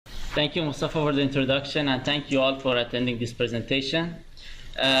Thank you, Mustafa, for the introduction, and thank you all for attending this presentation.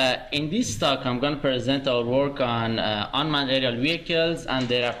 In this talk, I'm going to present our work on unmanned aerial vehicles and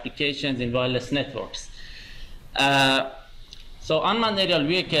their applications in wireless networks. So unmanned aerial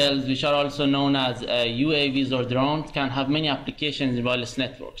vehicles, which are also known as UAVs or drones, can have many applications in wireless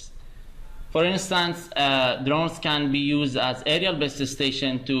networks. For instance, drones can be used as aerial base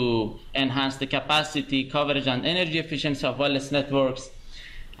station to enhance the capacity, coverage, and energy efficiency of wireless networks.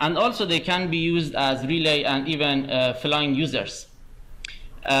 And also they can be used as relay and even flying users.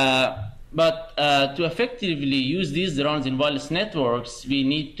 But to effectively use these drones in wireless networks, we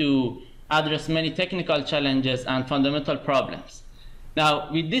need to address many technical challenges and fundamental problems.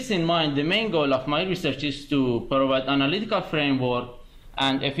 Now, with this in mind, the main goal of my research is to provide analytical framework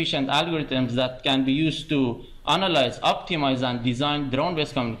and efficient algorithms that can be used to analyze, optimize, and design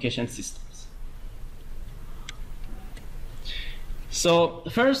drone-based communication systems. So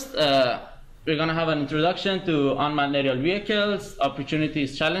first, we're going to have an introduction to unmanned aerial vehicles,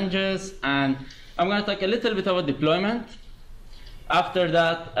 opportunities, challenges, and I'm going to talk a little bit about deployment. After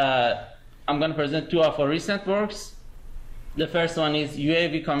that, I'm going to present two of our recent works. The first one is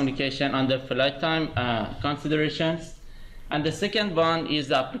UAV communication under flight time considerations. And the second one is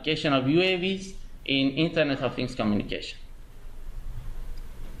the application of UAVs in Internet of Things communication.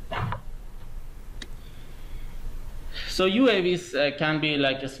 So UAVs can be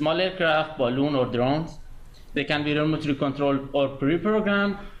like a small aircraft, balloon, or drones. They can be remotely controlled or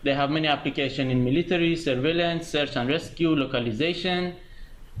pre-programmed. They have many applications in military, surveillance, search and rescue, localization,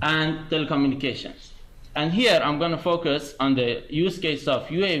 and telecommunications. And here I'm going to focus on the use case of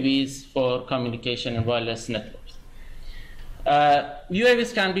UAVs for communication in wireless networks.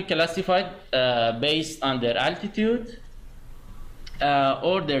 UAVs can be classified based on their altitude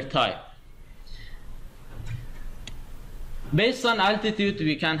or their type. Based on altitude,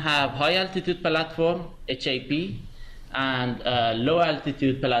 we can have high altitude platform, HAP, and low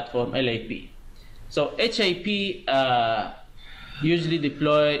altitude platform, LAP. So HAP usually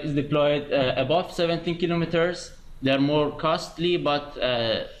is deployed above 17 kilometers. They're more costly, but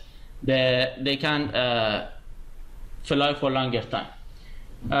they can fly for longer time.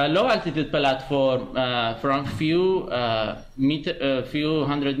 Low altitude platform from few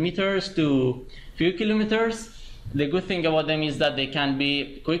hundred meters to few kilometers. The good thing about them is that they can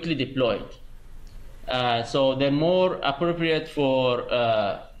be quickly deployed. So they're more appropriate for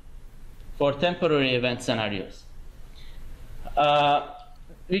temporary event scenarios.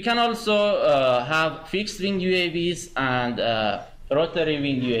 We can also have fixed wing UAVs and rotary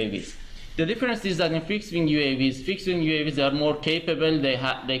wing UAVs. The difference is that in fixed wing UAVs are more capable.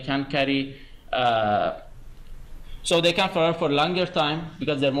 They can carry, so they can fly for longer time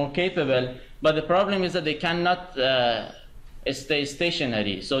because they're more capable. But the problem is that they cannot stay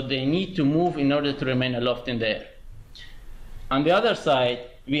stationary, so they need to move in order to remain aloft in the air. On the other side,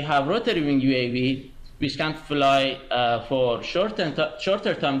 we have rotary wing UAV, which can fly for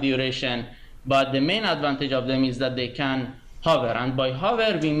shorter time duration, but the main advantage of them is that they can hover. And by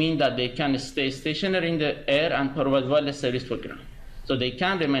hover, we mean that they can stay stationary in the air and provide wireless service for ground. So they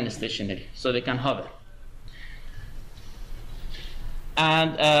can remain stationary, so they can hover.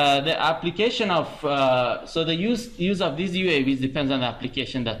 And the application of, so the use of these UAVs depends on the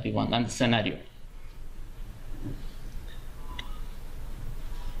application that we want and the scenario.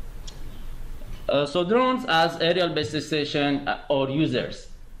 So drones as aerial base station or users.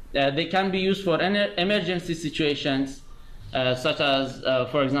 They can be used for any emergency situations, such as,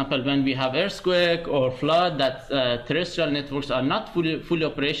 for example, when we have earthquake or flood, that terrestrial networks are not fully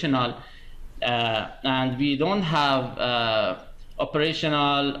operational, and we don't have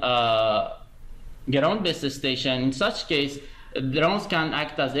operational ground-based station. In such case, drones can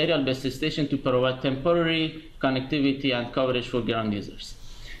act as aerial-based station to provide temporary connectivity and coverage for ground users.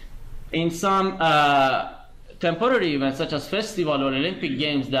 In some temporary events, such as festival or Olympic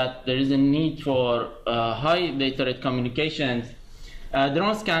Games, that there is a need for high data rate communications,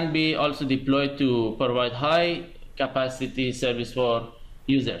 drones can be also deployed to provide high-capacity service for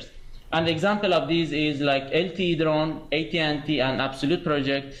users. An example of these is like LTE drone, AT&T, and Absolute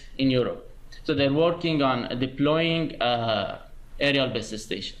project in Europe. So they're working on deploying aerial base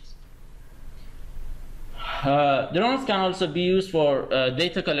stations. Drones can also be used for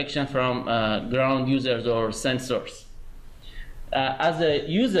data collection from ground users or sensors. As a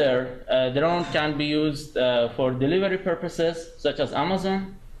user, drone can be used for delivery purposes, such as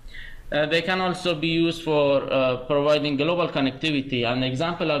Amazon. They can also be used for providing global connectivity. An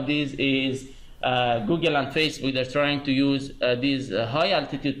example of this is Google and Facebook. They're trying to use these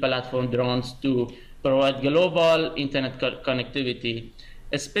high-altitude platform drones to provide global internet connectivity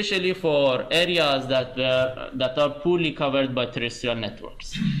especially for areas that are poorly covered by terrestrial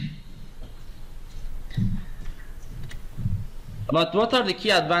networks. But what are the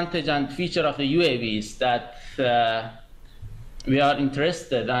key advantages and features of the UAVs that we are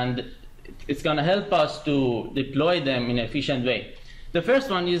interested, and it's going to help us to deploy them in an efficient way? The first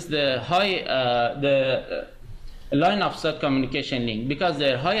one is the line of sight communication link. Because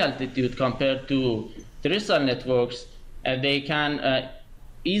they're high altitude compared to terrestrial networks, they can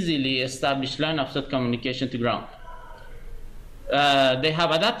easily establish line of sight communication to ground. They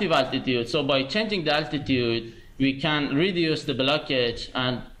have adaptive altitude, so by changing the altitude, we can reduce the blockage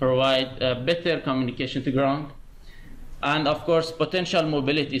and provide better communication to ground. And of course, potential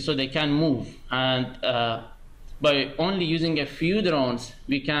mobility, so they can move. And by only using a few drones,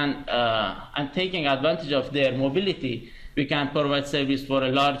 we can, and taking advantage of their mobility, we can provide service for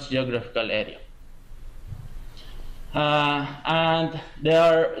a large geographical area. And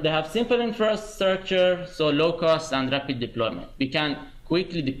they have simple infrastructure, so low cost and rapid deployment. We can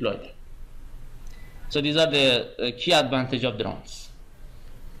quickly deploy them. So these are the key advantages of drones.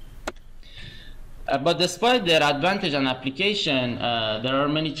 But despite their advantage and application, there are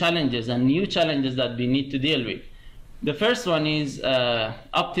many challenges and new challenges that we need to deal with. The first one is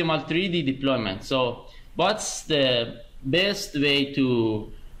optimal 3D deployment. So what's the best way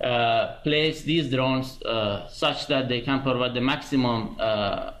to place these drones such that they can provide the maximum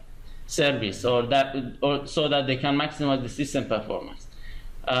service, or so that they can maximize the system performance?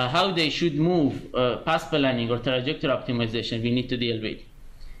 How they should move, path planning or trajectory optimization, we need to deal with.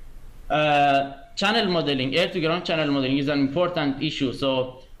 Channel modeling, air-to-ground channel modeling is an important issue.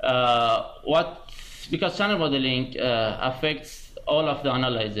 So because channel modeling affects all of the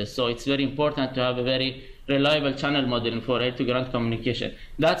analysis, so it's very important to have a very reliable channel modeling for air-to-ground communication.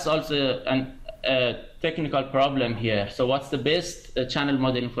 That's also a technical problem here. So what's the best channel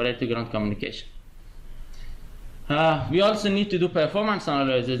modeling for air-to-ground communication? We also need to do performance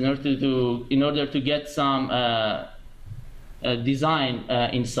analysis in order to get some design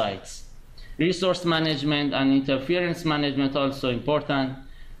insights. Resource management and interference management also important.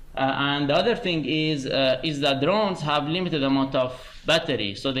 And the other thing is that drones have limited amount of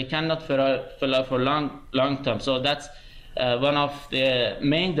battery, so they cannot fill up for long term. So that's one of the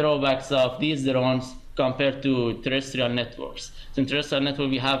main drawbacks of these drones compared to terrestrial networks. So in terrestrial network,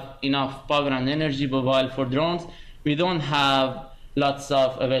 we have enough power and energy, but while for drones, we don't have lots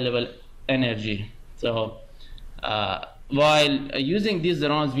of available energy. So while using these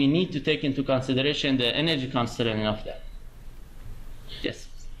drones, we need to take into consideration the energy constraint of them. Yes?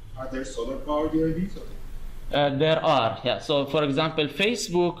 Are there solar powered UAVs? There are, yeah. So for example,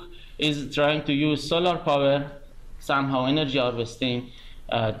 Facebook is trying to use solar power, somehow energy harvesting,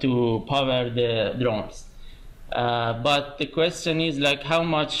 to power the drones. But the question is, like, how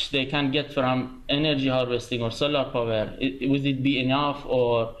much they can get from energy harvesting or solar power? Would it be enough,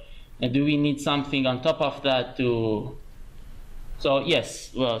 or do we need something on top of that to? So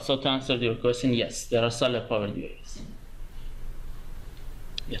yes, well, so to answer your question, yes, there are solar powered UAVs.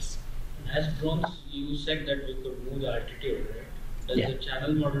 Yes. As drones, you said that we could move the altitude, right? Does Yeah. the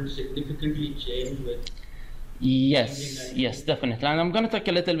channel model significantly change with? Yes, yes, definitely. And I'm going to talk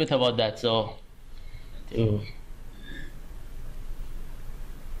a little bit about that. So,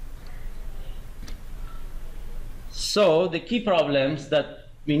 the key problems that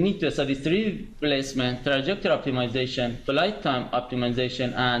we need to study is tree placement, trajectory optimization, flight time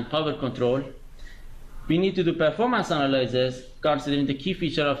optimization, and power control. We need to do performance analysis considering the key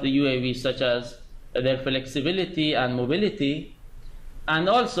feature of the UAV, such as their flexibility and mobility. And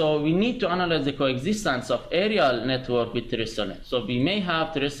also, we need to analyze the coexistence of aerial network with terrestrial network. So we may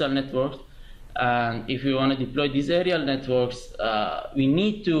have terrestrial networks, and if we want to deploy these aerial networks, we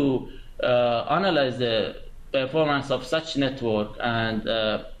need to analyze the performance of such network and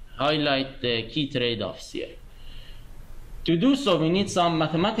highlight the key trade-offs here. To do so, we need some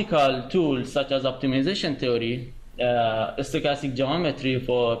mathematical tools such as optimization theory, stochastic geometry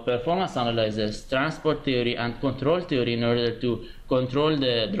for performance analysis, transport theory, and control theory in order to control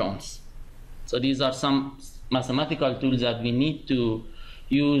the drones. So these are some mathematical tools that we need to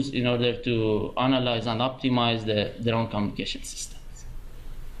use in order to analyze and optimize the drone communication systems.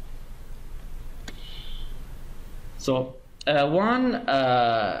 So one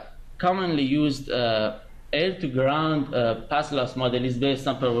commonly used air-to-ground path loss model is based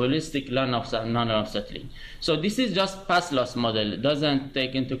on probabilistic line of sight and non-line of sight link. So this is just path loss model. It doesn't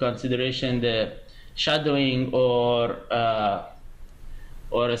take into consideration the shadowing or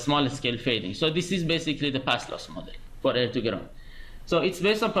a small-scale fading. So this is basically the path loss model for air-to-ground. So it's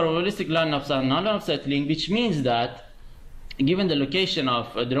based on probabilistic line of sight and non-line of sight link, which means that given the location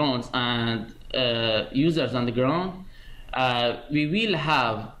of drones and users on the ground, we will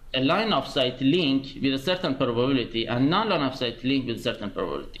have a line of sight link with a certain probability and non-line of sight link with a certain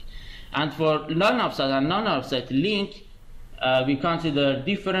probability. And for line of sight and non-line of sight link, we consider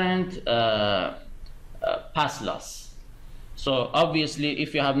different path loss. So obviously,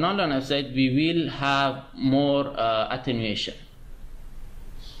 if you have non-line of sight, we will have more attenuation.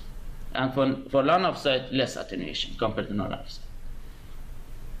 And for line of sight, less attenuation compared to non-line of sight.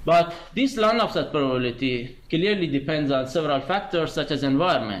 But this line of sight probability clearly depends on several factors such as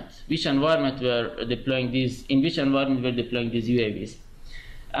environment, which environment we're deploying these, in which environment we're deploying these UAVs,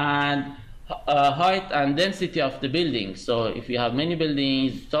 and height and density of the building. So if you have many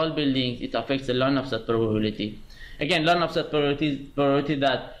buildings, tall buildings, it affects the line of sight probability. Again, line of sight probability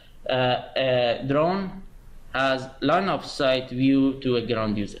that a drone has line of sight view to a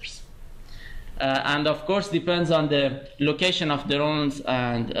ground users. And of course depends on the location of the drones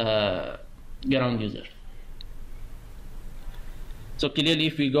and ground user. So clearly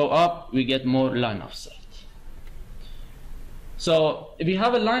if we go up, we get more line of sight. So if we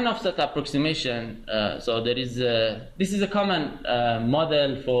have a line of sight approximation, so there is this is a common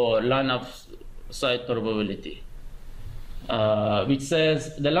model for line of sight probability, which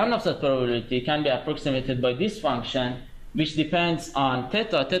says the line of sight probability can be approximated by this function, which depends on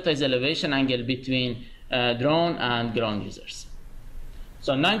theta. Theta is elevation angle between drone and ground users.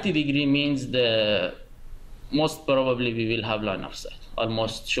 So 90-degree means the most probably we will have line of sight,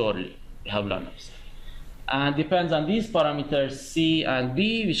 almost surely we have line of sight. And depends on these parameters C and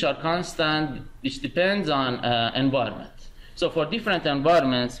B, which are constant, which depends on environment. So for different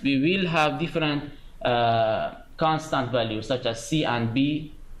environments, we will have different constant values such as C and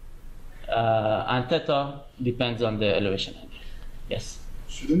B, and theta depends on the elevation angle. Yes?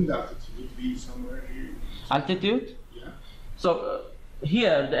 Shouldn't the altitude be somewhere here? Altitude? Yeah. So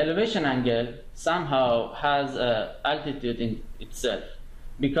here the elevation angle somehow has altitude in itself,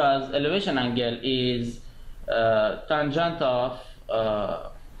 because elevation angle is tangent of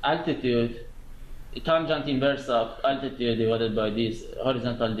altitude, tangent inverse of altitude divided by this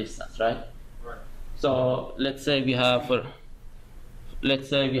horizontal distance, right? Right. So let's say we have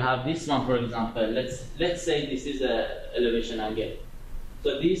this one, for example. Let's say this is a elevation angle.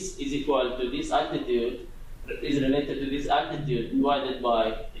 So this is equal to this altitude is related to this altitude divided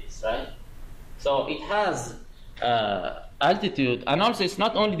by this, right? So it has altitude, and also it's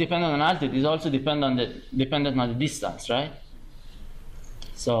not only dependent on altitude, it's also dependent on the distance, right?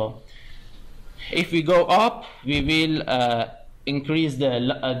 So if we go up, we will increase the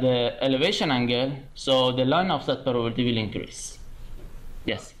elevation angle, so the line of sight probability will increase.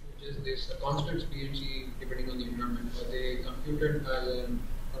 Yes? Which is this constant PNC depending on the environment. Are they computed as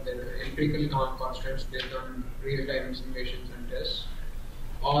are they empirical constants based on real-time simulations and tests?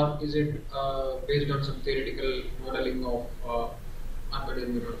 Or is it based on some theoretical modeling of urban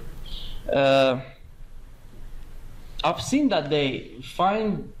environments? I've seen that they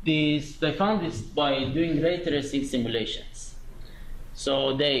found this by doing ray tracing simulations.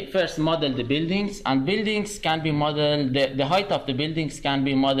 So they first model the buildings, and buildings can be modeled, the height of the buildings can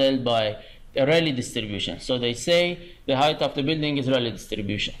be modeled by a Rayleigh distribution. So they say the height of the building is Rayleigh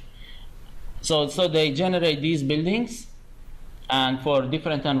distribution. So they generate these buildings, and for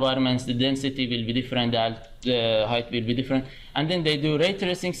different environments, the density will be different, the height will be different. And then they do ray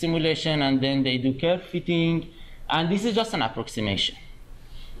tracing simulation, and then they do curve fitting, and this is just an approximation.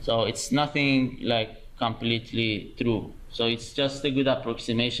 So it's nothing like completely true. So it's just a good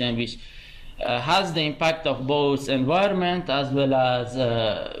approximation which has the impact of both environment as well as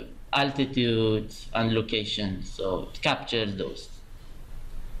altitude and location. So it captures those.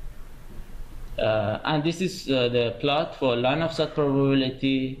 And this is the plot for line of sight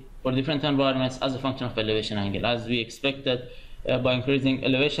probability for different environments as a function of elevation angle. As we expected, by increasing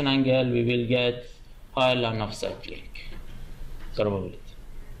elevation angle, we will get higher line of sight link probability.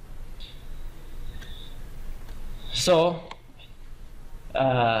 So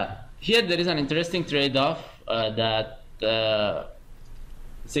here there is an interesting trade-off that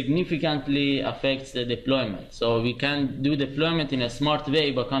significantly affects the deployment. So we can do deployment in a smart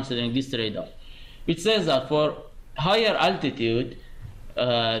way by considering this trade-off. It says that for higher altitude,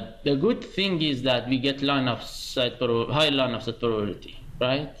 the good thing is that we get high line of sight probability,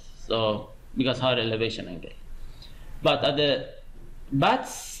 right? So because higher elevation angle. But the bad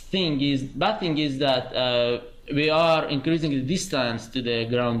thing is that we are increasing the distance to the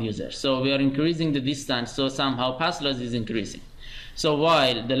ground user. So we are increasing the distance, so somehow path loss is increasing. So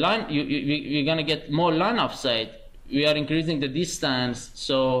while the line, we're going to get more line of sight, we are increasing the distance,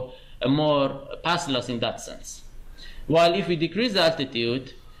 so more path loss in that sense. While if we decrease the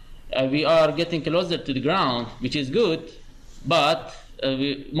altitude, we are getting closer to the ground, which is good, but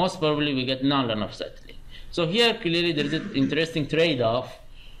most probably we get non-line of sight link. So here clearly there is an interesting trade-off,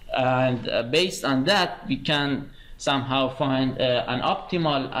 and based on that we can somehow find an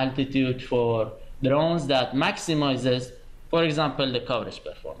optimal altitude for drones that maximizes, for example, the coverage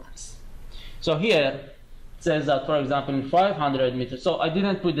performance. So here it says that, for example, in 500 meters, so I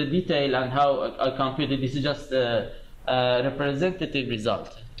didn't put the detail on how I computed, this is just a representative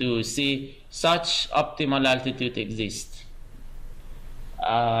result to see such optimal altitude exists.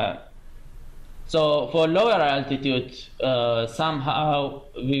 So for lower altitude, somehow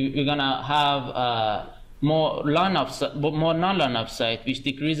we're gonna have more non-line of sight, which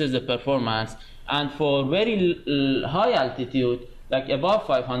decreases the performance. And for very high altitude, like above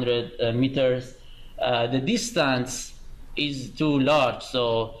 500 meters, the distance is too large.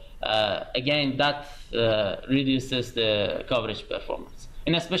 So again, that reduces the coverage performance.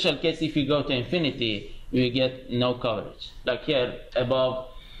 In a special case, if you go to infinity, we get no coverage. Like here, above,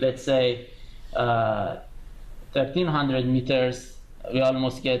 let's say, 1,300 meters, we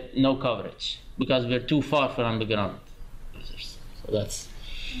almost get no coverage because we're too far from the ground. So that's.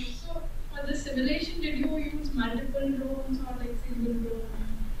 So for the simulation, did you use multiple drones or like single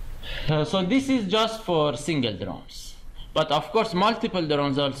drone? So this is just for single drones. But of course, multiple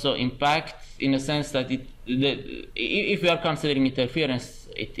drones also impact in a sense that if we are considering interference,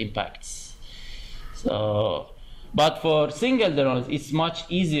 it impacts. So, but for single drones, it's much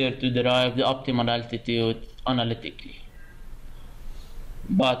easier to derive the optimal altitude analytically.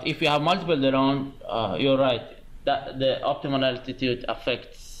 But if you have multiple drones, you're right, that the optimal altitude will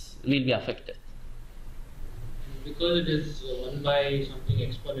be affected. Because it is 1 by something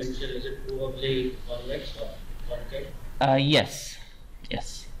exponential, is it probably convex or concave? Yes.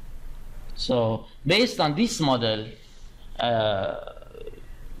 So based on this model,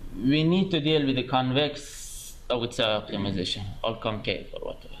 we need to deal with the convex, I would say, optimization or concave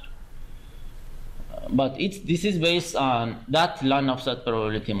or whatever. But this is based on that line of sight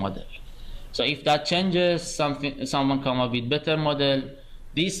probability model. So if that changes, someone come up with better model,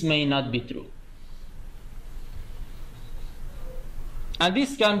 this may not be true. And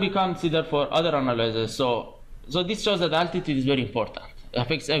this can be considered for other analyses. So this shows that altitude is very important. It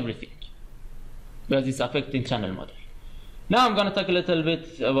affects everything because it's affecting channel model. Now I'm going to talk a little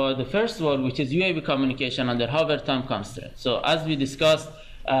bit about the first one, which is UAV communication under hover time constraint. So as we discussed,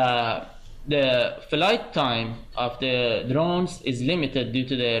 the flight time of the drones is limited due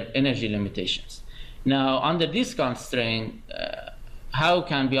to their energy limitations. Now under this constraint, how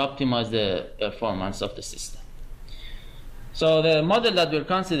can we optimize the performance of the system? So the model that we're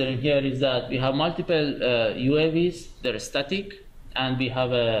considering here is that we have multiple UAVs, they're static, and we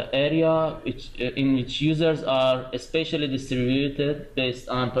have an area in which users are spatially distributed based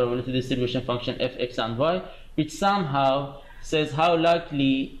on probability distribution function f, x, and y, which somehow says how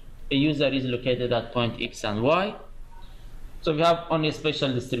likely a user is located at point x and y. So we have only a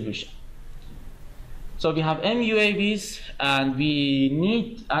spatial distribution. So we have MUAVs, and we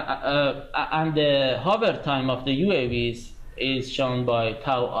need, and the hover time of the UAVs is shown by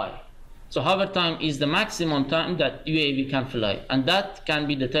tau I. So hover time is the maximum time that UAV can fly, and that can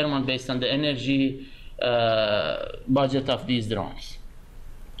be determined based on the energy budget of these drones.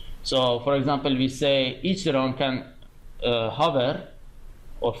 So for example, we say each drone can hover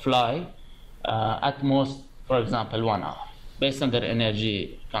or fly at most, for example, 1 hour, based on their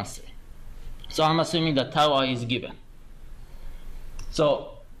energy constraint. So I'm assuming that tau I is given.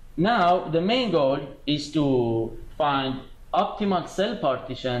 So now the main goal is to find optimal cell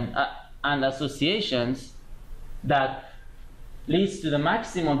partition and associations that leads to the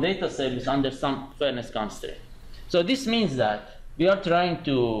maximum data service under some fairness constraint. So this means that we are trying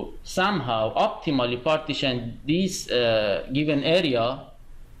to somehow optimally partition this given area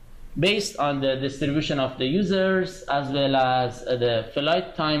based on the distribution of the users, as well as the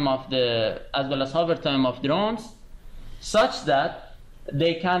flight time of as well as hover time of drones, such that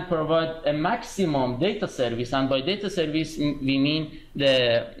they can provide a maximum data service. And by data service, we mean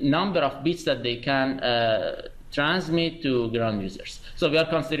the number of bits that they can transmit to ground users. So we are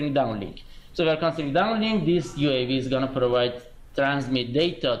considering downlink. So we are considering downlink. This UAV is going to transmit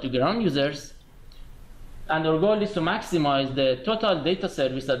data to ground users. And our goal is to maximize the total data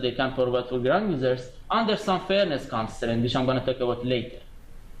service that they can provide for ground users under some fairness constraint, which I'm going to talk about later.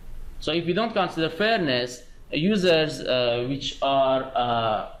 So if we don't consider fairness, users which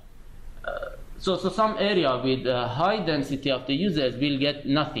are, so some area with high density of the users will get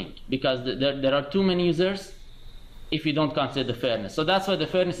nothing, because there are too many users if you don't consider the fairness. So that's why the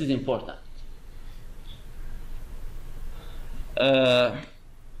fairness is important.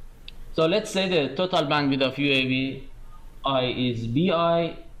 So let's say the total bandwidth of UAV I is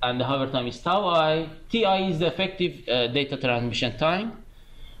bi, and the hover time is tau I. Ti is the effective data transmission time,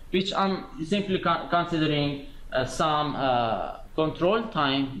 which I'm simply considering some control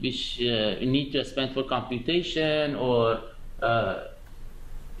time which you need to spend for computation or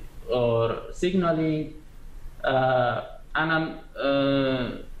signaling, and I'm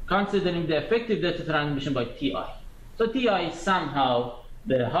considering the effective data transmission by Ti. So Ti is somehow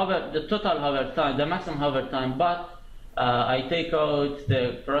the total hover time, the maximum hover time, but I take out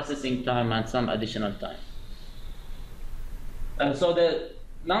the processing time and some additional time. So the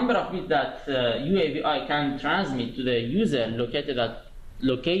number of bits that UAVI can transmit to the user located at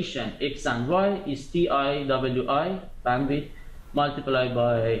location X and Y is TIWI, bandwidth, multiplied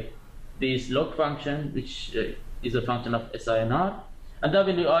by this log function, which is a function of SINR. And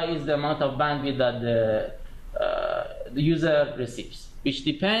WI is the amount of bandwidth that the user receives, which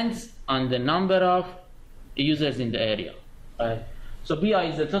depends on the number of users in the area. Right? So BI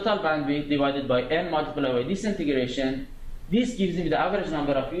is the total bandwidth divided by n multiplied by this integration. This gives me the average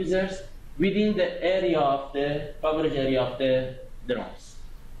number of users within the area of the coverage area of the drones,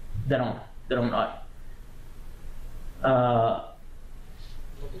 drone I. What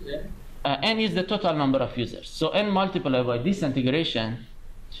is that? N is the total number of users. So n multiplied by this integration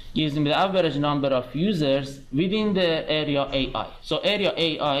gives me the average number of users within the area AI. So area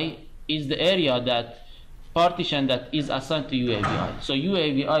AI is the area partition that is assigned to UAVI. So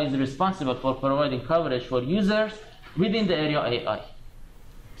UAVI is responsible for providing coverage for users within the area AI.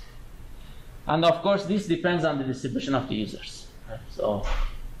 And of course, this depends on the distribution of the users. So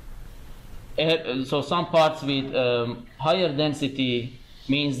some parts with higher density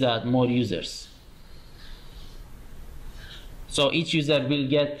means that more users. So each user will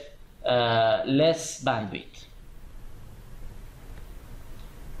get less bandwidth.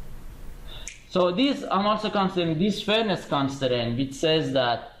 So this, I'm also considering this fairness constraint, which says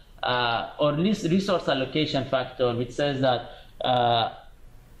that, or this resource allocation factor, which says that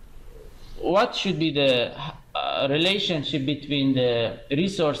what should be the relationship between the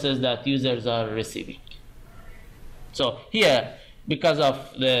resources that users are receiving. So here, because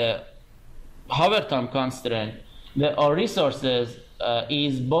of the hover time constraint, our resources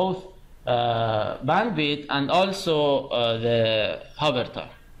is both bandwidth and also the hover time,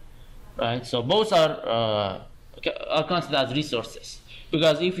 right? So both are considered as resources,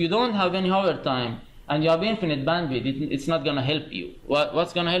 because if you don't have any hover time and you have infinite bandwidth, it's not going to help you.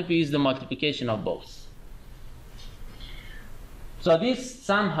 What's going to help you is the multiplication of both. So this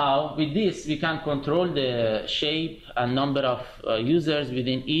somehow, with this, we can control the shape and number of users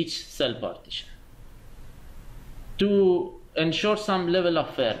within each cell partition to ensure some level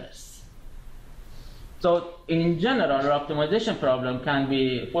of fairness. So in general, our optimization problem can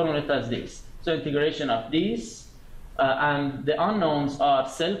be formulated as this. So integration of these, and the unknowns are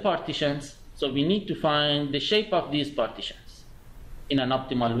cell partitions. So we need to find the shape of these partitions in an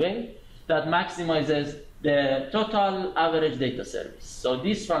optimal way that maximizes the total average data service. So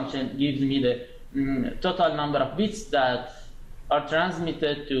this function gives me the total number of bits that are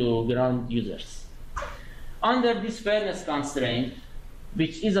transmitted to ground users. Under this fairness constraint,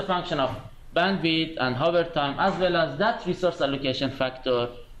 which is a function of bandwidth and hover time, as well as that resource allocation factor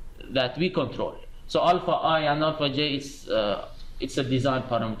that we control. So alpha I and alpha j is it's a design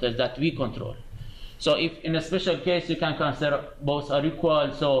parameter that we control. So if in a special case you can consider both are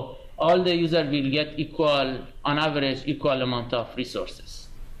equal, so all the users will get equal, on average, equal amount of resources,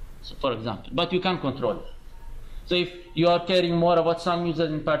 so for example. But you can control that. So if you are caring more about some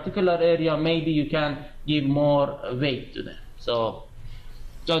users in particular area, maybe you can give more weight to them. So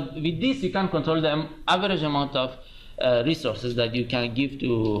with this, you can control the average amount of resources that you can give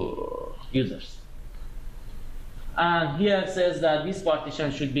to users. And here it says that this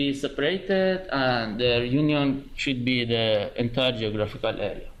partition should be separated and the union should be the entire geographical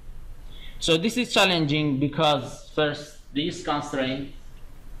area. So this is challenging because first, this constraint,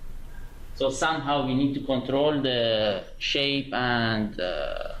 so somehow we need to control the shape and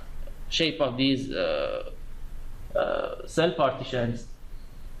shape of these cell partitions.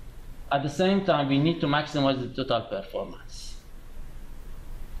 At the same time, we need to maximize the total performance.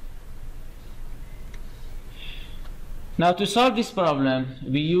 Now, to solve this problem,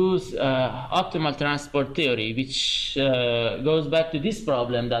 we use optimal transport theory, which goes back to this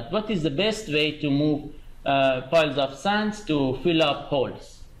problem that what is the best way to move piles of sands to fill up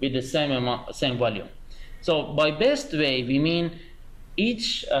holes with the same volume. So by best way, we mean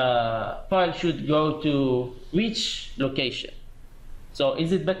each pile should go to which location. So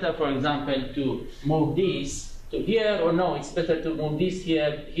is it better, for example, to move these to here, or no, it's better to move this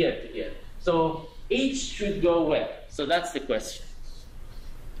here to here. So each should go where? So that's the question.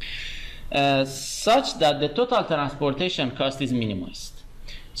 Such that the total transportation cost is minimized.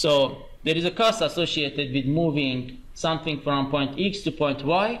 So there is a cost associated with moving something from point X to point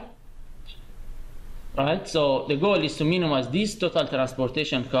Y, right? So the goal is to minimize this total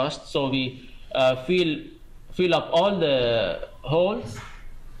transportation cost, so we fill up all the holes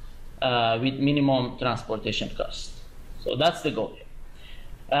with minimum transportation cost. So that's the goal.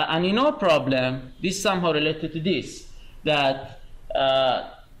 And in our problem, this is somehow related to this, that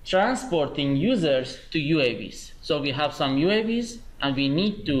transporting users to UAVs. So we have some UAVs, and we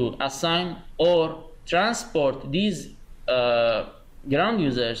need to assign or transport these ground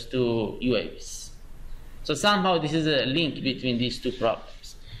users to UAVs. So somehow this is a link between these two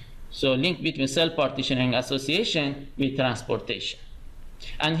problems. So link between cell partitioning association with transportation.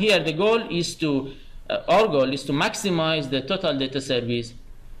 And here the goal is to, our goal is to maximize the total data service.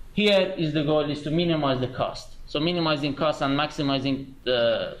 Here is the goal is to minimize the cost. So minimizing cost and maximizing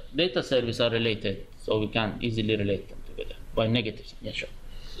the data service are related. So we can easily relate them together by negatives. Yeah, sure.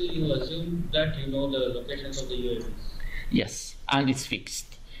 So you assume that you know the locations of the UAVs? Yes, and it's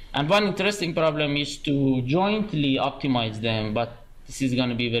fixed. And one interesting problem is to jointly optimize them, but this is going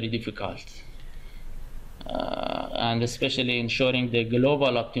to be very difficult. And especially ensuring the global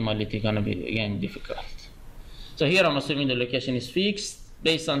optimality going to be, again, difficult. So here I'm assuming the location is fixed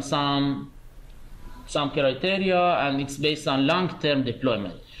based on some criteria, and it's based on long-term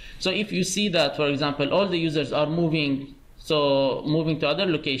deployment. So if you see that, for example, all the users are moving to other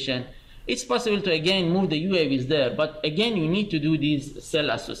location, it's possible to again move the UAVs there, but again you need to do this cell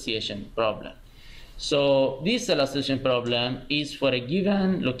association problem. So this cell association problem is for a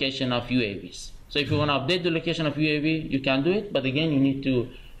given location of UAVs. So if you want to update the location of UAV, you can do it, but again you need to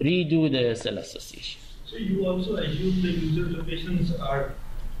redo the cell association. So you also assume the user locations are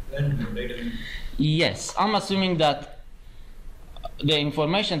random, right? Yes, I'm assuming that the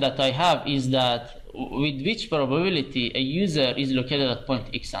information that I have is that with which probability a user is located at point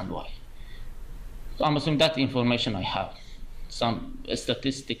X and Y. So I'm assuming that information I have, some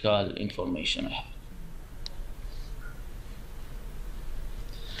statistical information I have.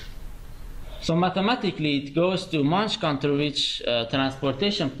 So mathematically, it goes to Munch-Controvich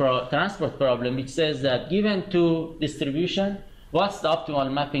transport problem, which says that given two distribution, what's the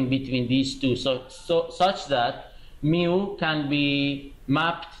optimal mapping between these two, such that mu can be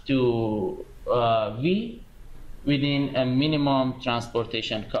mapped to V within a minimum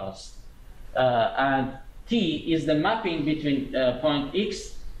transportation cost. And T is the mapping between point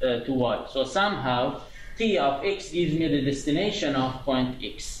X to Y. So somehow T of X gives me the destination of point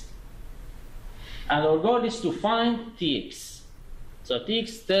X. And our goal is to find Tx. So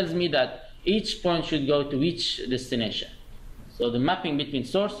Tx tells me that each point should go to each destination. So the mapping between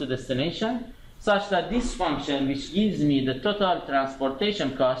source to destination, such that this function, which gives me the total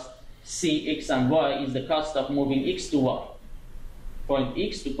transportation cost, C, X, and Y, is the cost of moving X to Y, point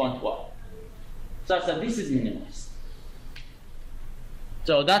X to point Y, such that this is minimized.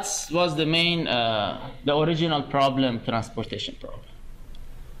 So that was the main, the original problem, transportation problem.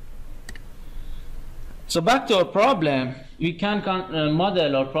 So back to our problem, we can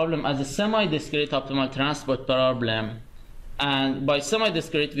model our problem as a semi-discrete optimal transport problem. And by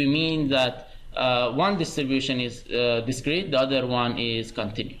semi-discrete, we mean that one distribution is discrete, the other one is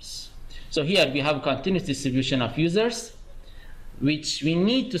continuous. So here we have a continuous distribution of users, which we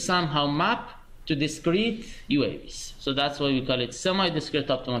need to somehow map to discrete UAVs. So that's why we call it semi-discrete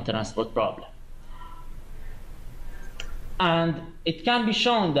optimal transport problem. And it can be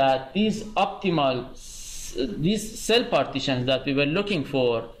shown that these cell partitions that we were looking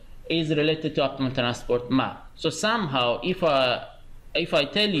for is related to optimal transport map. So somehow, if I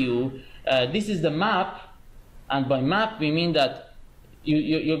tell you this is the map, and by map we mean that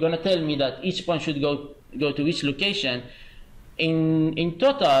you're going to tell me that each point should go to which location. In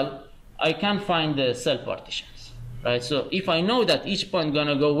total, I can find the cell partitions, right? So if I know that each point going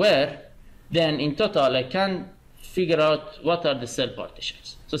to go where, then in total I can figure out what are the cell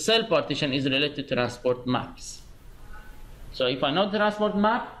partitions. So cell partition is related to transport maps. So if I know the transport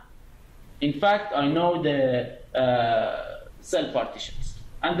map, in fact, I know the cell partitions,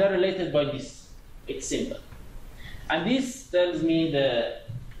 and they're related by this X symbol. And this tells me that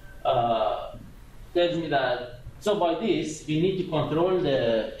so by this we need to control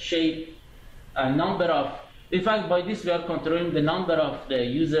the shape and number of. In fact, by this we are controlling the number of the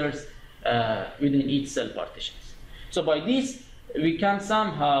users within each cell partitions. So by this we can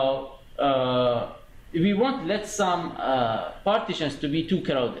somehow we won't let some partitions to be too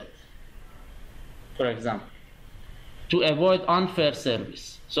crowded, for example. to avoid unfair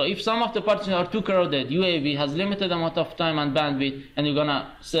service. So if some of the partitions are too crowded, UAV has limited amount of time and bandwidth, and you're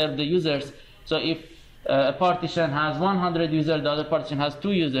gonna serve the users. So if a partition has 100 users, the other partition has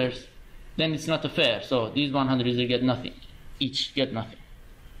 2 users, then it's not fair. So these 100 users get nothing, each get nothing.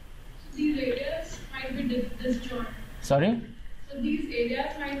 These areas might be disjoint. Sorry? So these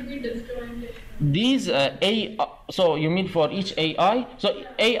areas might be disjoint. These so you mean for each AI? So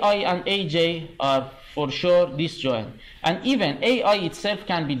AI and AJ are for sure disjoint. And even AI itself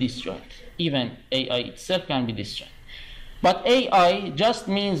can be disjoint. Even AI itself can be disjoint. But AI just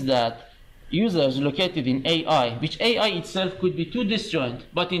means that users located in AI, which AI itself could be 2 disjoint,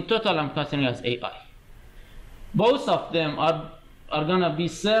 but in total I'm considering as AI. Both of them are gonna be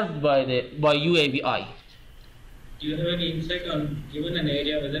served by UAVI. Do you have any insight on, given an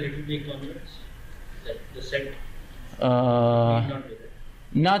area, whether it will be convex? That the set need not be there?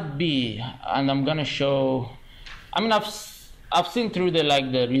 Not be, and I'm gonna show. I mean, I've seen through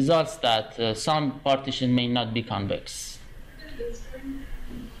the results that some partition may not be convex.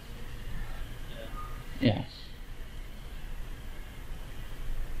 Yeah.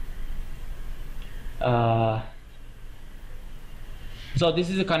 So this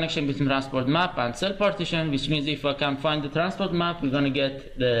is a connection between transport map and cell partition, which means if I can find the transport map, we're gonna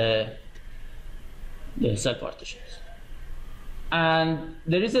get the cell partitions. And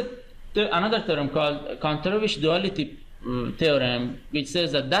there is another term called Controvich duality theorem, which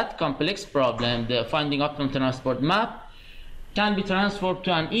says that complex problem, the finding optimal transport map, can be transformed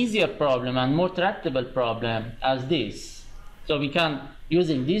to an easier problem and more tractable problem as this. So we can,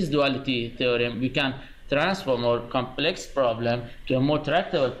 using this duality theorem, we can transform our complex problem to a more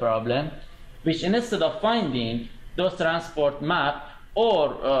tractable problem, which instead of finding those transport map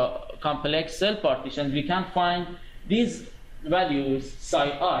or complex cell partitions, we can find these values psi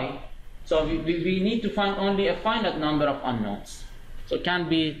I. So we need to find only a finite number of unknowns. So it can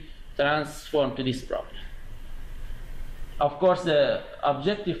be transformed to this problem. Of course, the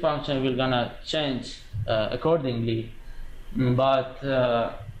objective function will gonna change accordingly, but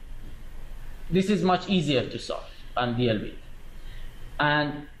this is much easier to solve and deal with.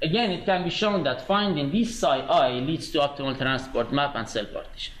 And again, it can be shown that finding this psi I leads to optimal transport map and cell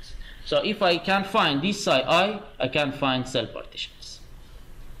partitions. So if I can find this psi I can find cell partitions.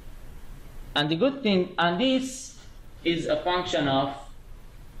 And the good thing, and this is a function of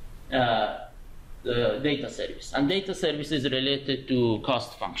the data service. And data service is related to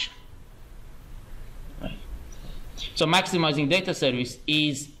cost function. Right. So maximizing data service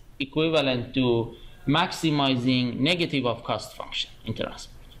is equivalent to maximizing negative of cost function in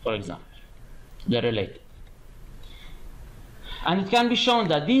transport, for example. They're related. And it can be shown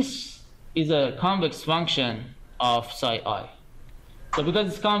that this is a convex function of psi I. So because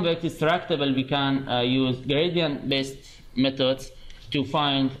it's convex, it's tractable, we can use gradient-based methods to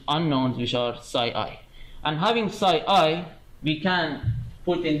find unknowns which are psi I. And having psi I, we can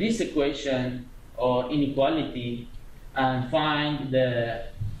put in this equation or inequality and find the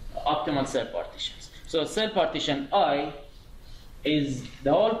optimal cell partitions. So cell partition I is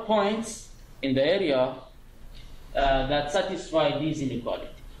the all points in the area that satisfy this inequality.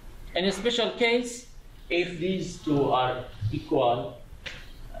 In a special case, if these two are equal,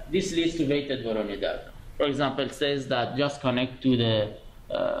 this leads to weighted Voronoi diagram. For example, it says that just connect to the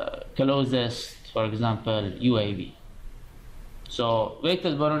closest, for example, UAV. So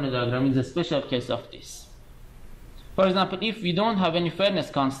weighted Voronoi diagram is a special case of this. For example, if we don't have any fairness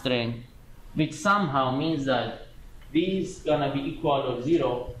constraint, which somehow means that these gonna be equal or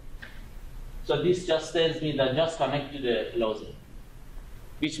 0, so this just tells me that just connect to the closer.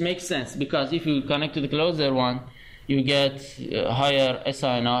 Which makes sense, because if you connect to the closer one, you get higher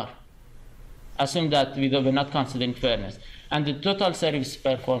SINR. Assume that we're not considering fairness. And the total service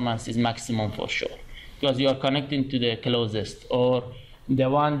performance is maximum for sure, because you are connecting to the closest, or the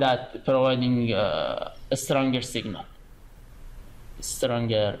one that providing a stronger signal,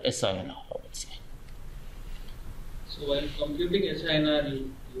 stronger SINR, I would say. So while computing SINR,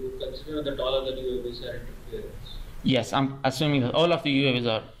 you consider that all of the UAVs are interference? Yes, I'm assuming that all of the UAVs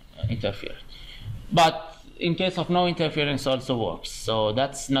are interference. But in case of no interference also works, so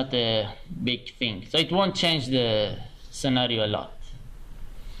that's not a big thing. So it won't change the scenario a lot.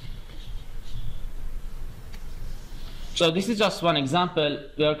 So this is just one example.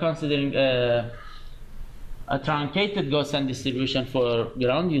 We are considering a truncated Gaussian distribution for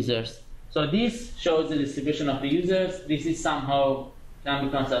ground users. So this shows the distribution of the users. This is somehow can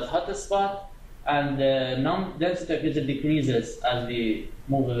be considered as hotspot, and the density of user decreases as we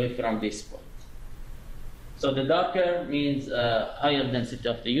move away from this point. So the darker means higher density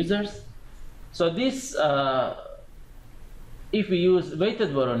of the users. So this if we use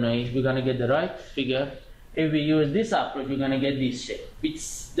weighted Voronoi, we're going to get the right figure. If we use this approach, we're going to get this shape.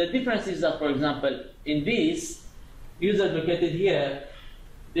 The difference is that, for example, in this, users located here,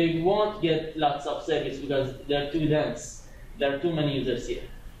 they won't get lots of service because they're too dense. There are too many users here.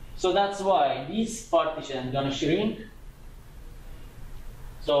 So that's why this partition is going to shrink.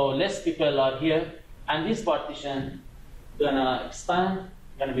 So less people are here. And this partition is going to expand,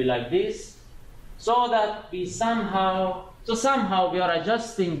 going to be like this. So that we somehow we are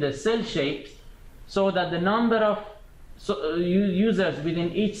adjusting the cell shapes so that the number of users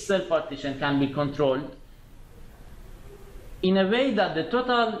within each cell partition can be controlled in a way that the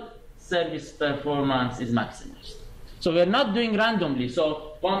total service performance is maximized. So we're not doing randomly.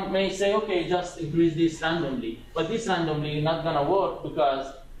 So one may say, okay, just increase this randomly. But this randomly is not going to work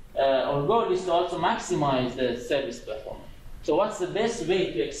because our goal is to also maximize the service performance. So what's the best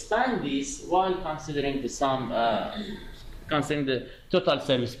way to expand this while considering considering the total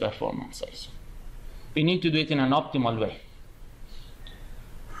service performance also? We need to do it in an optimal way.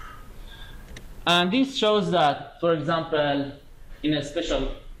 And this shows that, for example, in a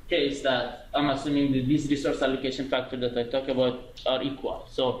special case that I'm assuming that these resource allocation factors that I talk about are equal.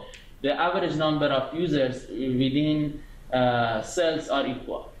 So the average number of users within cells are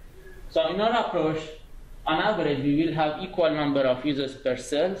equal. So in our approach, on average, we will have equal number of users per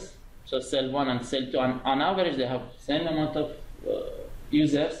cells. So cell 1 and cell 2, on average, they have the same amount of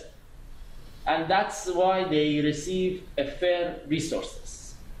users. And that's why they receive a fair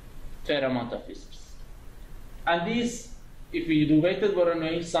amount of resources. And this, if we do weighted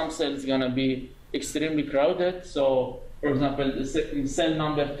Voronoi, some cells going to be extremely crowded. So, for example, in cell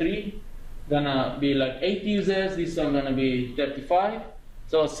number 3, going to be like 80 users. This one going to be 35.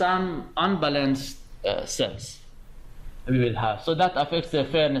 So some unbalanced cells we will have. So that affects the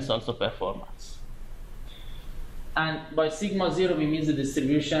fairness also performance. And by sigma 0, we mean the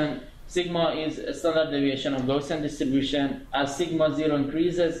distribution. Sigma is a standard deviation of Gaussian distribution. As sigma 0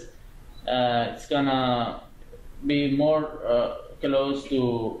 increases, it's going to be more close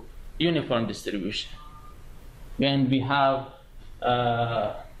to uniform distribution. When we have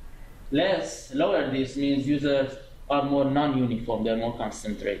lower, this means users are more non-uniform, they're more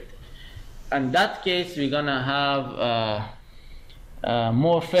concentrated. In that case, we're going to have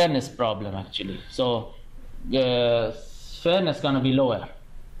more fairness problem, actually. So the fairness is going to be lower.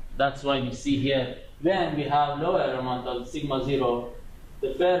 That's why we see here, when we have lower amount of sigma 0,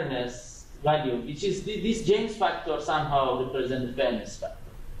 the fairness value, which is this James factor somehow represents the fairness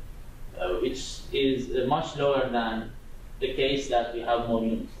factor, which is much lower than the case that we have more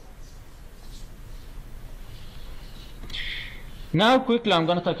uniforms. Now, quickly, I'm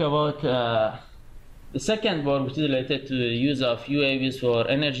going to talk about the second board, which is related to the use of UAVs for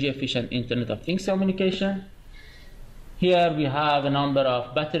energy-efficient Internet of Things communication. Here we have a number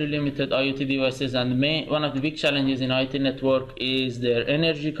of battery-limited IoT devices, and one of the big challenges in IoT network is their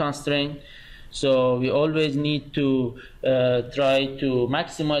energy constraint. So we always need to try to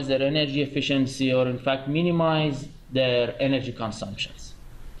maximize their energy efficiency, or in fact minimize their energy consumptions.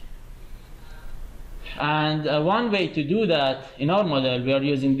 And one way to do that, in our model, we are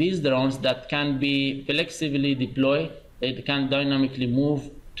using these drones that can be flexibly deployed. They can dynamically move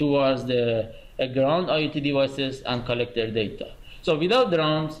towards the ground IoT devices and collect their data. So without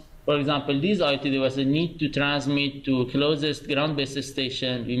drones, for example, these IoT devices need to transmit to closest ground-based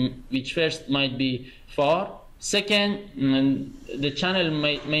station, which first might be far. Second, the channel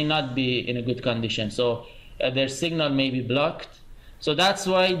may not be in a good condition, so their signal may be blocked. So that's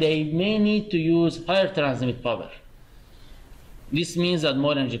why they may need to use higher transmit power. This means that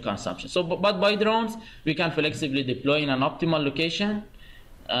more energy consumption. So, but by drones, we can flexibly deploy in an optimal location.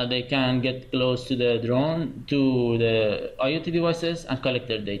 They can get close to the drone, to the IoT devices, and collect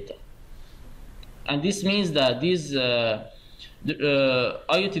their data. And this means that these IoT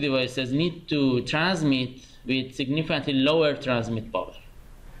devices need to transmit with significantly lower transmit power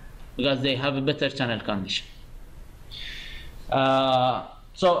because they have a better channel condition.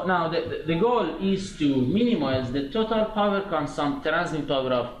 So now the goal is to minimize the total power transmit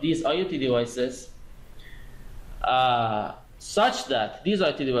power of these IoT devices such that these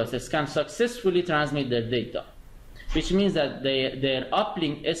IoT devices can successfully transmit their data, which means that their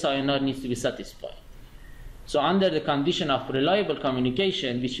uplink SINR needs to be satisfied. So under the condition of reliable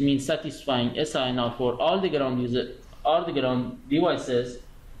communication, which means satisfying SINR for all the ground devices,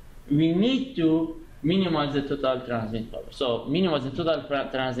 we need to minimize the total transmit power. So minimize the total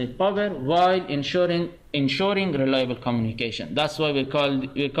transmit power while ensuring reliable communication. That's why we're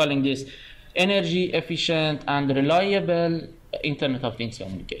calling this energy efficient and reliable Internet of Things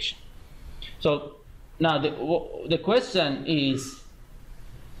communication. So Now the question is,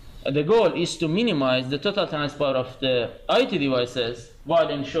 the goal is to minimize the total transit power of the IoT devices while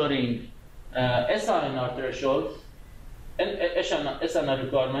ensuring SNR thresholds and SNR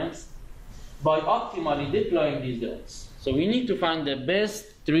requirements by optimally deploying these drones. So we need to find the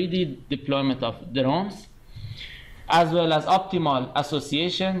best 3D deployment of drones, as well as optimal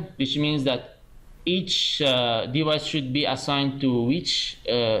association, which means that each device should be assigned to which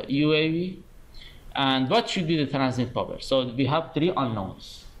UAV, and what should be the transmit power. So we have 3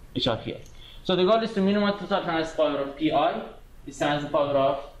 unknowns which are here. So the goal is to minimize total transmit power of PI, the transmit power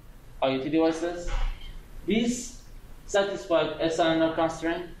of IoT devices. These satisfy SNR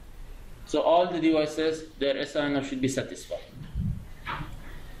constraint. So all the devices, their SNR should be satisfied.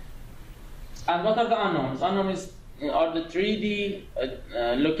 And what are the unknowns? Unknowns are the 3D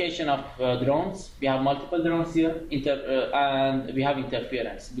location of drones. We have multiple drones here, and we have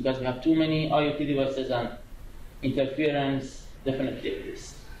interference because we have too many IoT devices, and interference definitely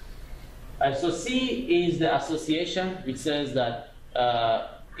exists. So C is the association, which says that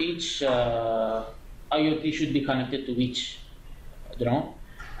each IoT should be connected to which drone,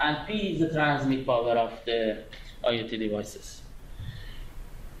 and P is the transmit power of the IoT devices.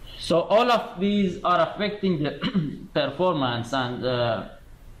 So all of these are affecting the performance and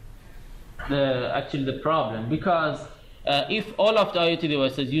actually the problem, because if all of the IoT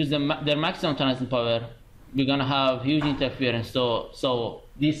devices use their maximum transmit power, we're going to have huge interference. So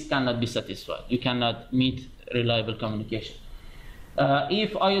this cannot be satisfied. You cannot meet reliable communication.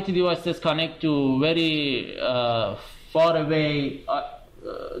 If IoT devices connect to very far away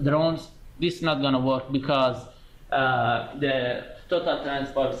drones, this is not going to work because the total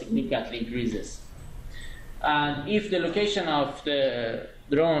transmit power significantly increases. And if the location of the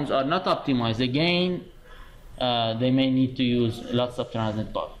drones are not optimized, again, they may need to use lots of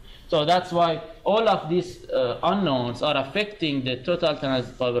transmit power. So that's why all of these unknowns are affecting the total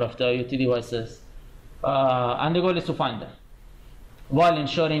transmit power of the IoT devices, and the goal is to find them while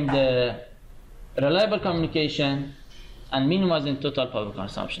ensuring the reliable communication and minimizing total power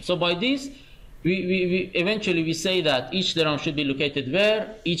consumption. So by this, we eventually say that each drone should be located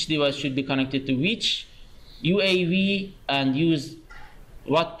where, each device should be connected to which UAV, and use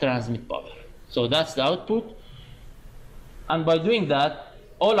what transmit power. So that's the output. And by doing that,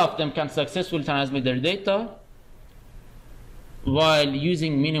 all of them can successfully transmit their data while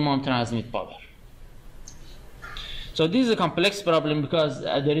using minimum transmit power. So this is a complex problem because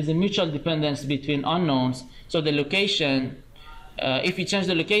there is a mutual dependence between unknowns. So the location, if we change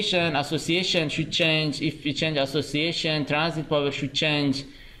the location, association should change. If we change association, transmit power should change.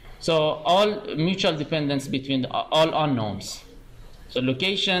 So all mutual dependence between all unknowns. So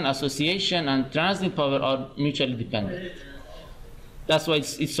location, association, and transmit power are mutually dependent. That's why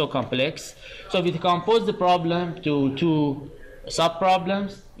it's so complex. So we decompose the problem to 2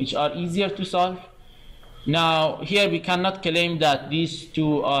 sub-problems, which are easier to solve. Now, here we cannot claim that these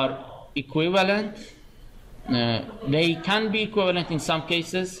 2 are equivalent. They can be equivalent in some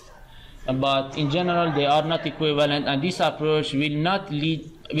cases, but in general they are not equivalent, and this approach will not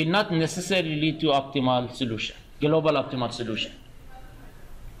necessarily lead to optimal solution, global optimal solution.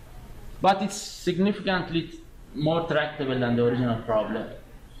 But it's significantly more tractable than the original problem,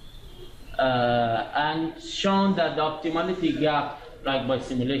 and shown that the optimality gap, like by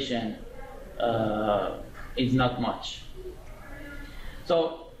simulation, is not much.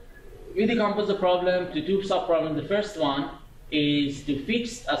 So we decompose the problem to 2 sub-problems. The first one is to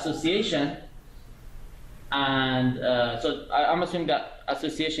fix association, and so I'm assuming that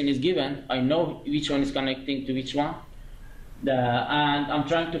association is given. I know which one is connecting to which one, and I'm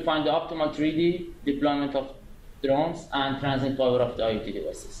trying to find the optimal 3D deployment of drones and transmit power of the IoT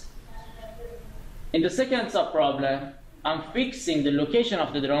devices. In the second sub-problem, I'm fixing the location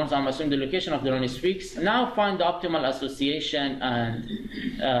of the drones. I'm assuming the location of the drone is fixed. Now find the optimal association and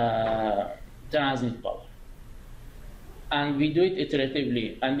transmit power. And we do it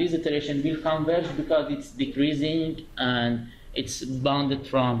iteratively. And this iteration will converge because it's decreasing and it's bounded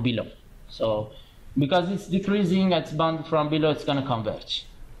from below. So because it's decreasing, it's bounded from below, it's going to converge.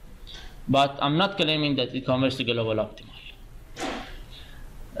 But I'm not claiming that it converges to global optimal.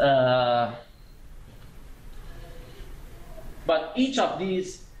 But each of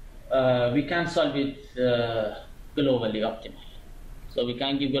these, we can solve it globally optimal. So we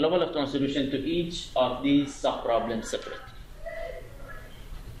can give global optimal solution to each of these sub-problems separately.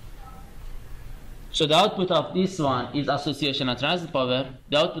 So the output of this one is association and transmit power.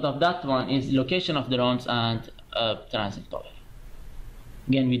 The output of that one is location of the drones and transmit power.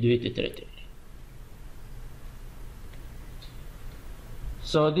 Again, we do it iteratively.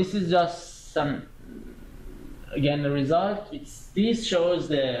 So this is just some again, the result, this shows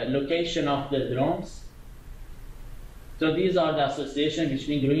the location of the drones. So these are the association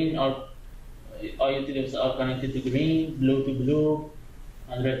between green or IoT devices are connected to green, blue to blue,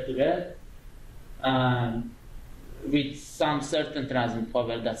 and red to red, and with some certain transmit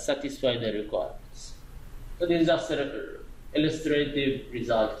power that satisfy the requirements. So this is just an illustrative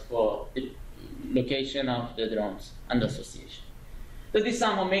result for the location of the drones and association. So this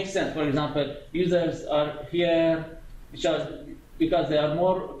somehow makes sense. For example, users are here because they are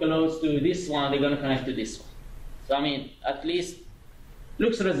more close to this one, they're going to connect to this one. So I mean, at least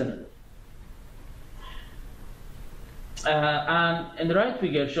looks reasonable. And in the right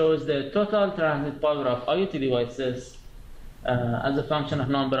figure shows the total transmit power of IoT devices as a function of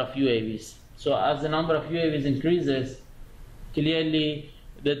number of UAVs. So as the number of UAVs increases, clearly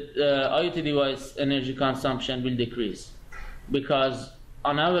the IoT device energy consumption will decrease, because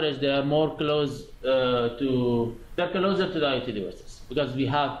on average they are more closer to the IoT devices, because we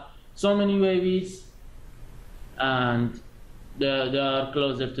have so many UAVs and they are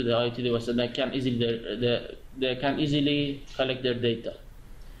closer to the IoT device, and they can easily collect their data.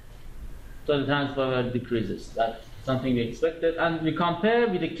 So the transfer power decreases. That's something we expected, and we compare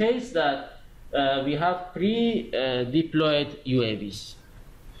with the case that we have pre-deployed UAVs.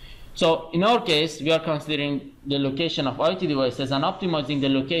 So in our case, we are considering the location of IoT devices and optimizing the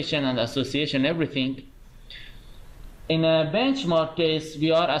location and association, everything. In a benchmark case,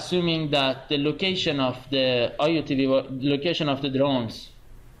 we are assuming that the location of the location of the drones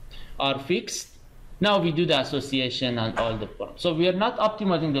are fixed. Now we do the association and all the problems. So we are not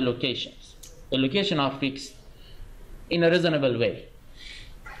optimizing the locations. The locations are fixed in a reasonable way.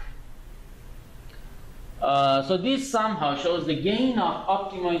 So this somehow shows the gain of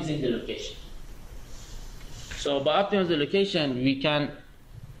optimizing the location. So by optimizing the location, we can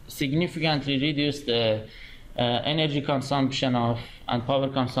significantly reduce the energy consumption and power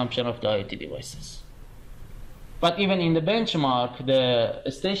consumption of the IoT devices. But even in the benchmark, the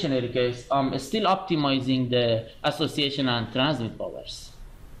stationary case, I'm still optimizing the association and transmit powers.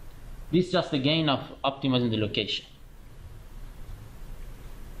 This is just the gain of optimizing the location.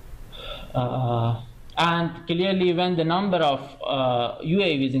 And clearly, when the number of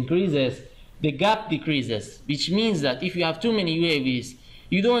UAVs increases, the gap decreases, which means that if you have too many UAVs,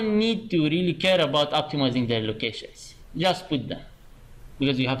 you don't need to really care about optimizing their locations. Just put them,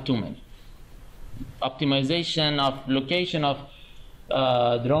 because you have too many. Optimization of location of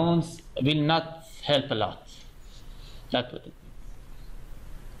drones will not help a lot. That's what it means.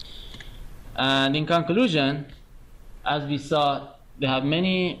 And in conclusion, as we saw, they have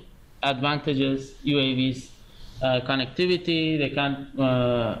many advantages. UAVs, connectivity, they can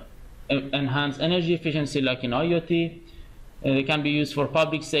enhance energy efficiency like in IoT. They can be used for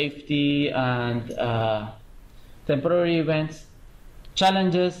public safety and temporary events.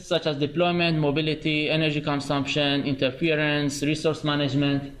 Challenges such as deployment, mobility, energy consumption, interference, resource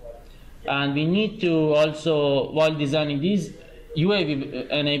management. And we need to also, while designing these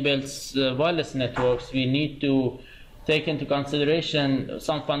UAV-enabled wireless networks, we need to take into consideration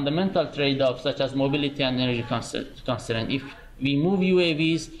some fundamental trade-offs such as mobility and energy constraint. If we move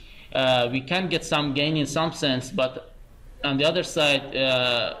UAVs, we can get some gain in some sense, but on the other side,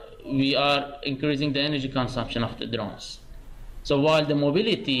 we are increasing the energy consumption of the drones. So while the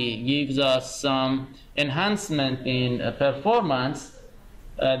mobility gives us some enhancement in performance,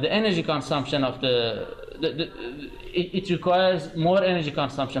 the energy consumption of it requires more energy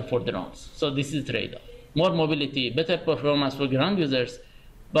consumption for drones. So this is trade-off. More mobility, better performance for ground users,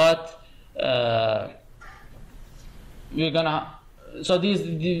 but so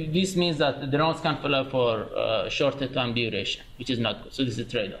this means that the drones can fly for shorter time duration, which is not good. So this is a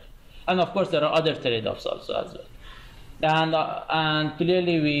trade-off. And of course, there are other trade-offs also as well. And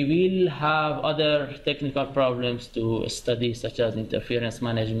clearly, we will have other technical problems to study, such as interference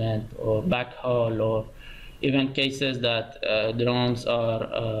management or backhaul, or even cases that drones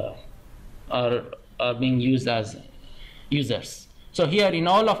are being used as users. So here, in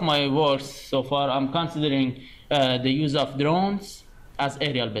all of my works so far, I'm considering the use of drones as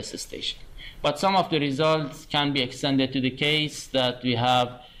aerial base station. But some of the results can be extended to the case that we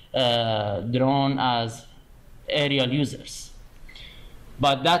have drone as aerial users.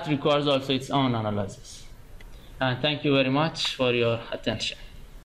 But that requires also its own analysis. And thank you very much for your attention.